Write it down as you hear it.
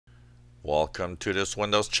Welcome to this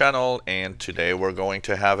Windows channel, and today we're going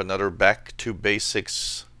to have another back to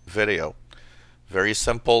basics video. Very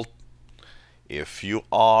simple. If you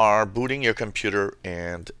are booting your computer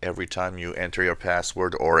and every time you enter your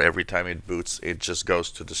password or every time it boots, it just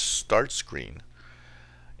goes to the start screen.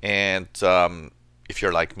 And if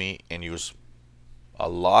you're like me and use a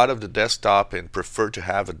lot of the desktop and prefer to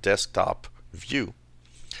have a desktop view,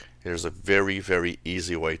 here's a very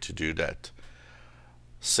easy way to do that.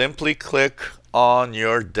 Simply click on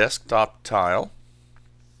your desktop tile,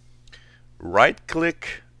 right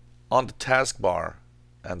click on the taskbar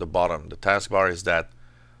at the bottom. The taskbar is that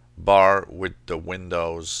bar with the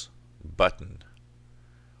Windows button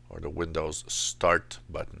or the Windows Start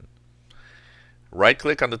button. Right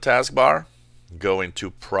click on the taskbar, go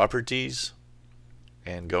into Properties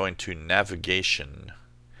and go into Navigation.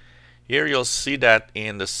 Here you'll see that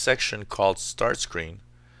in the section called Start Screen,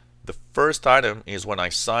 the first item is when I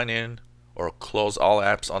sign in or close all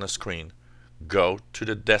apps on a screen, go to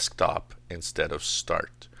the desktop instead of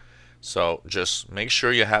start. So just make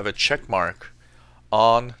sure you have a check mark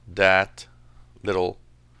on that little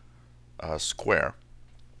square.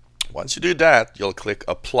 Once you do that, you'll click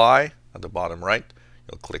Apply at the bottom right.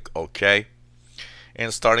 You'll click OK.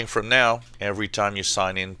 And starting from now, every time you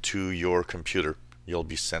sign in to your computer, you'll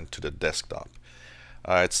be sent to the desktop.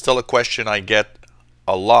 It's still a question I get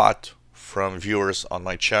a lot from viewers on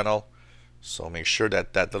my channel, so make sure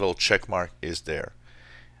that that little check mark is there.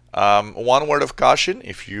 One word of caution: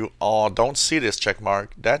 if you don't see this check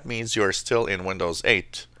mark, that means you're still in Windows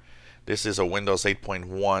 8. This is a Windows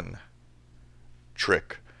 8.1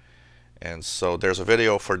 trick, and so there's a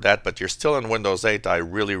video for that, but you're still in Windows 8. I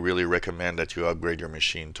really recommend that you upgrade your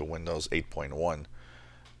machine to Windows 8.1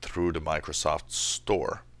 through the Microsoft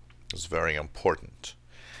Store. It's very important.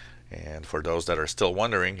 And for those that are still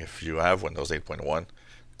wondering if you have Windows 8.1,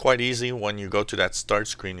 quite easy. When you go to that start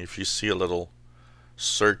screen, if you see a little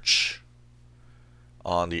search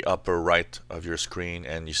on the upper right of your screen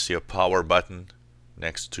and you see a power button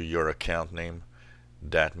next to your account name,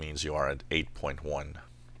 that means you are at 8.1.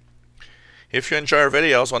 If you enjoy our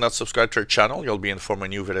videos, why not subscribe to our channel? You'll be informed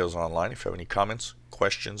when new videos are online. If you have any comments,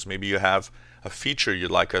 questions, maybe you have a feature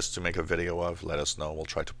you'd like us to make a video of, let us know. We'll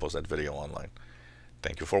try to post that video online.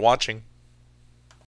 Thank you for watching.